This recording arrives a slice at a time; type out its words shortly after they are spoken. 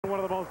one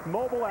of the most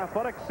mobile,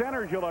 athletic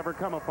centers you'll ever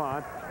come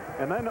upon.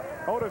 And then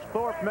Otis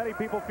Thorpe, many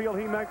people feel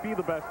he might be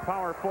the best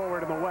power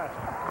forward in the West.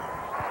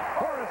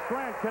 Horace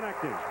Grant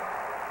connecting.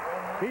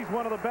 He's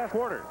one of the best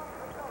quarters.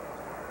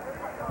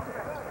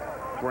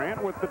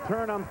 Grant with the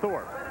turn on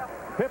Thorpe.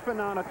 Pippen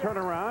on a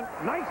turnaround.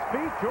 Nice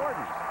feed,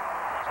 Jordan.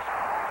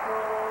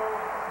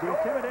 The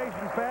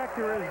intimidation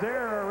factor is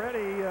there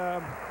already.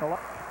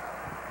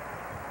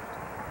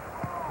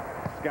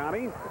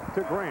 Scottie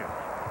to Grant.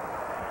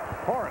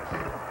 Horace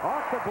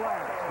off the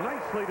glass.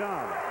 Nicely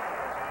done.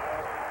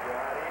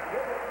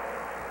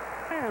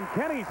 And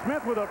Kenny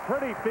Smith with a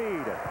pretty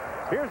feed.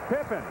 Here's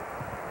Pippen.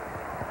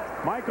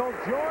 Michael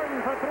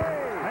Jordan for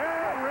three.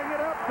 And ring it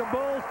up. The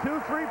Bulls 2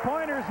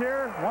 3-pointers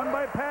here. One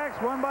by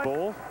Pax, one by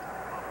Bulls.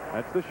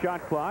 That's the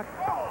shot clock.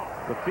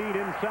 The feed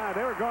inside.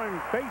 They were going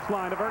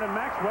baseline to Vernon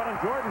Maxwell, and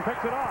Jordan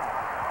picks it off.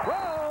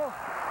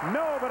 Whoa!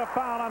 No, but a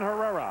foul on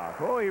Herrera.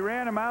 Oh, he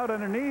ran him out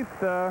underneath.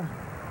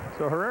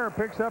 So Herrera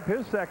picks up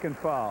his second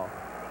foul.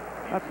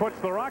 That puts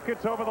the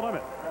Rockets over the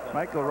limit.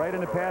 Michael right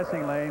in the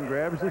passing lane,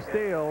 grabs the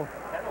steal,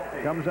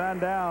 comes on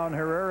down.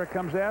 Herrera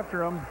comes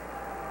after him.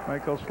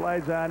 Michael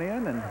slides on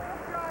in and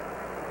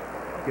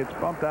gets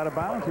bumped out of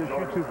bounds. He'll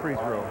shoot 2 free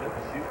throws.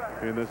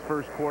 In this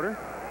first quarter,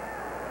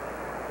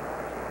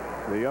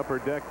 the upper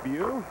deck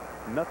view,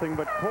 nothing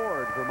but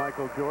cord for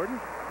Michael Jordan.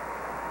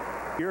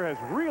 Here has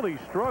really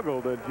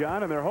struggled,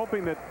 John, and they're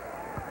hoping that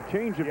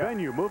change of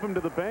venue, move him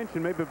to the bench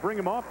and maybe bring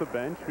him off the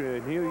bench.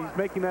 He's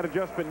making that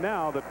adjustment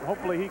now that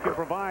hopefully he can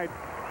provide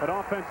an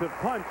offensive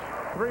punch.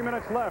 3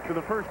 minutes left in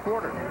the first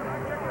quarter.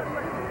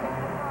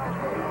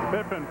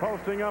 Pippen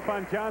posting up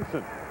on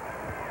Johnson.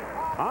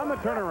 On the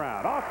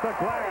turnaround, off the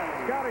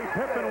glass, Scottie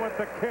Pippen with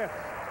the kiss.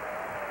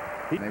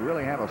 They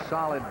really have a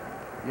solid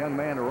young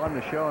man to run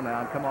the show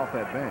now and come off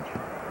that bench.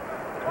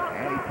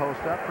 And he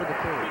posts up for the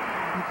two.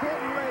 You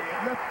can't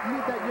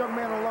leave that young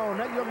man alone.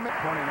 That young man.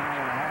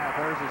 29.5.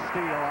 There's a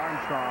steal.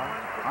 Armstrong.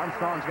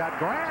 Armstrong's got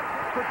Grant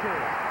for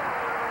two.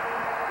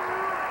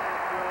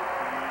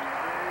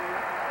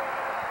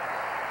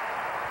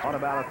 On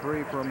about a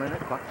three for a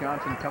minute. Buck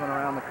Johnson coming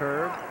around the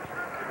curve.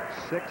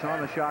 6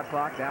 on the shot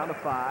clock, down to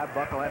 5.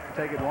 Buck will have to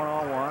take it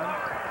one-on-one.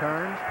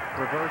 Turns,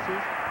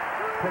 reverses.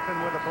 Pippen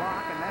with a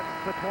block, and that's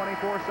the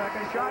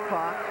 24-second shot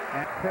clock.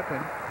 And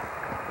Pippen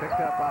picked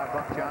up by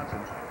Buck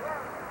Johnson.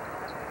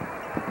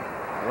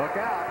 Look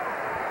out.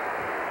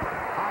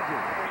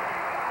 Hodges.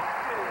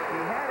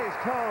 He had his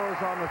toes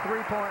on the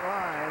three-point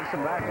line. So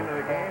back into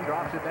the game,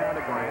 drops it down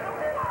to Grant.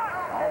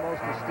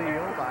 Almost a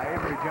steal by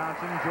Avery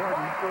Johnson.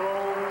 Jordan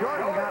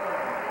got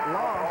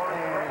lost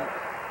and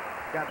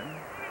got.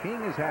 King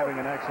is having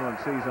an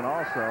excellent season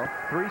also.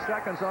 3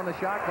 seconds on the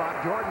shot clock.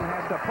 Jordan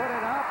has to put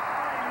it up.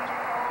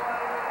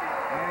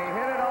 And he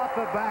hit it off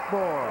the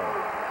backboard.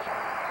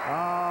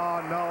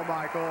 Oh, no,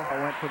 Michael.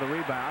 Went for the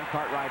rebound.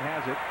 Cartwright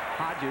has it.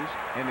 Hodges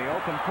in the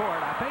open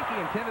court. I think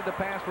he intended the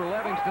pass for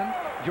Livingston.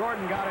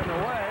 Jordan got in the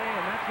way,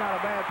 and that's not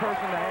a bad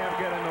person to have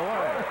get in the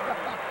way.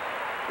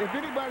 If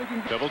anybody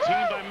can. Double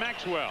team by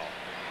Maxwell.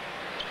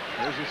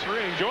 There's a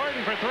three.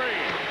 Jordan for three.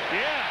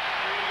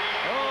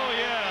 Yeah. Oh,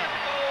 yeah.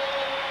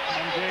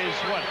 MJ's,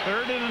 what,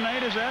 third of the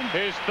night, is that?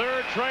 His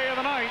third tray of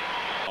the night.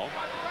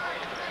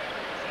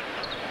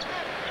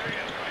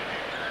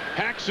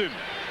 Paxson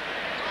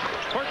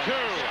for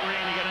two.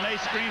 Screen. You got a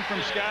nice screen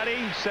from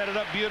Scottie. Set it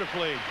up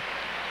beautifully.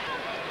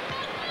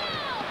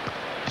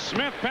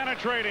 Smith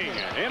penetrating.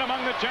 In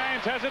among the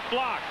Giants, has it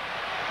blocked.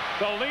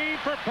 The lead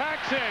for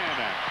Paxson.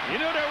 You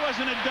knew there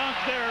wasn't a dunk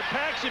there.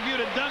 Pax, if you'd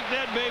have dunked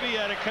that baby,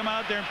 I'd have come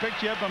out there and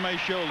picked you up on my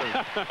shoulder.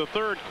 The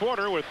third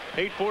quarter with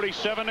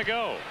 8:47 to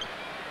go.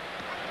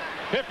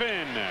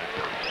 Pippen.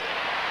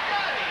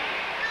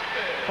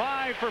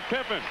 5 for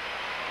Pippen.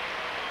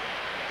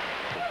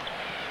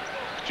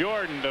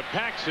 Jordan to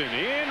Paxson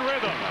in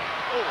rhythm.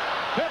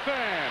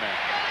 Pippen.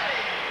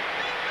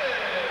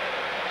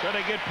 Try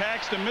to get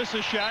Pax to miss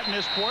a shot in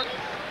this quarter.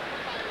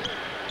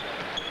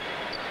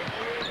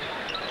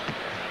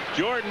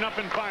 Jordan up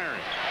and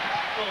firing.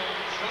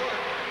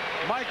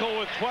 Michael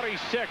with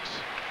 26.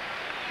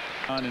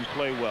 On and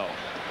play well.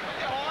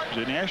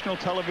 The national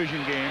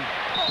television game.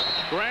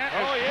 Grant is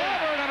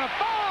covered and a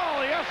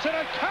foul. Yes, and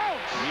it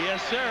counts.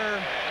 Yes,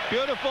 sir.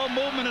 Beautiful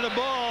movement of the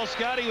ball.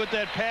 Scottie with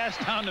that pass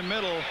down the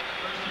middle.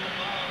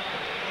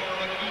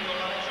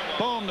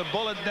 Boom, the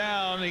bullet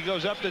down. He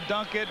goes up to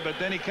dunk it, but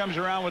then he comes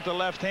around with the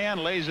left hand,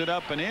 lays it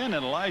up and in,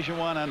 and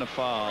Olajuwon on the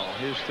foul.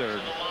 His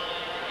third.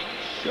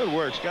 Good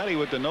work. Scottie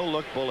with the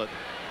no-look bullet.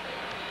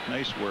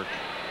 Nice work.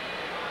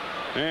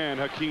 And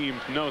Hakeem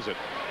knows it.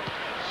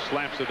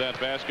 Slaps at that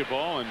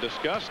basketball in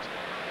disgust.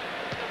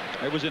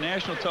 It was a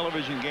national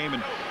television game,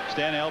 and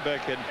Stan Albeck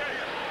had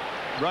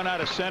run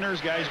out of centers.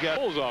 Guys got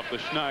pulls off the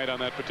schneid on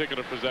that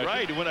particular possession.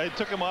 Right, when I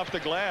took him off the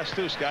glass,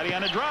 too. Scottie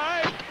on a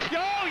drive.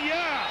 Oh,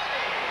 yeah!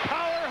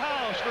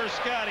 Powerhouse for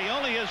Scottie.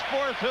 Only his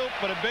 4th hoop,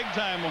 but a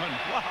big-time one.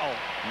 Wow.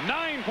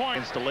 9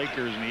 points. Against the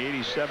Lakers in the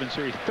 '87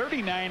 series.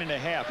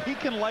 39.5. He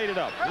can light it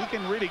up. He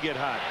can really get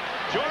hot.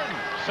 Jordan.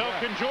 So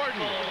can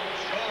Jordan.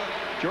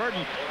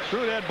 Jordan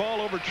threw that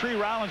ball over Tree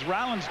Rollins.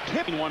 Rollins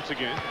tipped once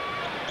again.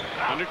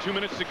 Under 2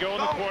 minutes to go in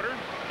the quarter.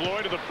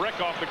 Floyd to the brick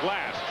off the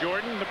glass.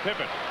 Jordan to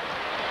Pippen.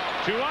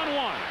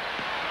 2-on-1.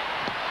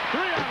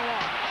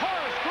 3-on-1.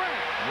 Horace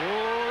Grant.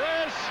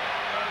 Horace.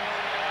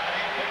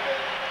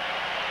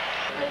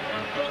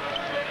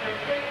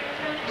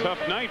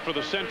 Tough night for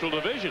the Central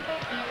Division.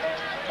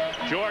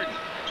 Jordan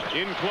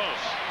in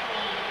close.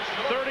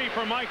 30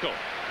 for Michael.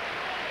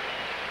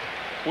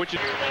 Which is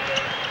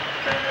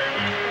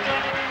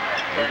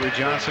Avery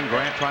Johnson,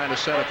 Grant trying to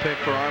set a pick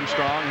for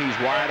Armstrong. He's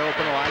wide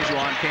open.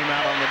 Olajuwon came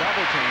out on the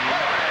double team.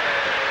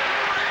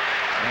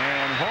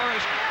 And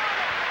Horace.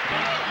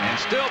 And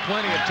still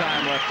plenty of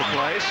time left to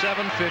play.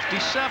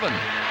 7:57.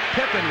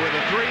 Pippen with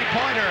a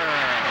three-pointer.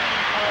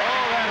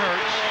 Oh, that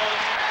hurts.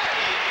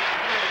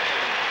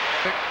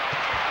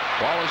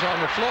 Ball is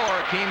on the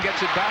floor. Hakeem gets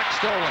it back.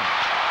 Stolen.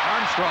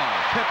 Armstrong.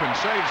 Pippen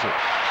saves it.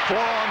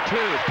 4-on-2.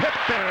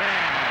 Pippen.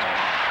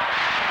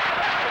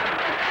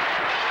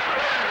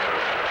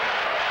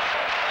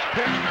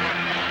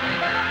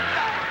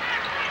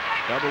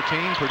 Double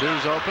team.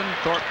 Purdue's open.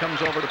 Thorpe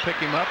comes over to pick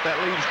him up. That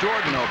leaves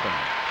Jordan open.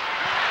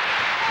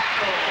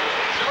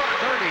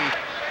 30.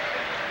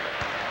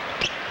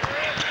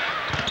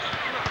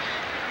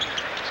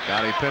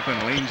 Scottie Pippen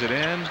leans it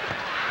in.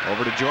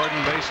 Over to Jordan,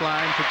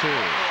 baseline for 2.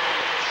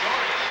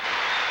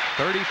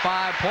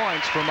 35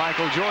 points for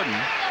Michael Jordan.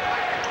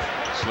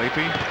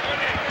 Sleepy.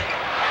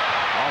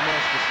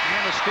 Almost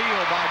a steal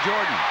by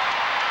Jordan.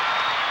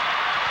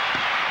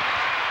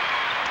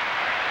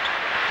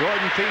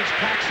 Jordan feeds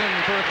Paxson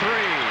for a 3.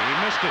 He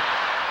missed it.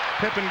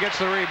 Pippen gets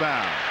the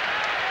rebound.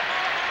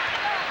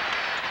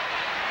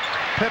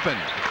 Pippen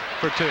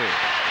for 2.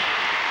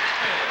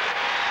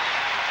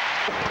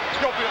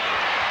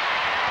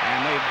 And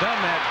they've done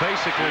that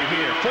basically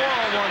here.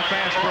 4-on-1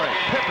 fast break.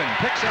 Pippen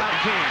picks out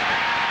King.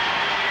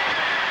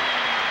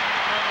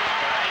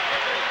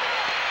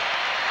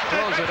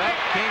 Throws it up.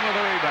 King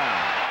with a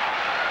rebound.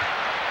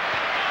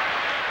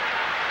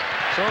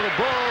 So the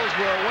Bulls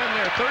will win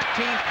their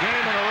 13th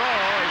game in a row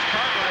as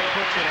Cartwright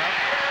puts it up.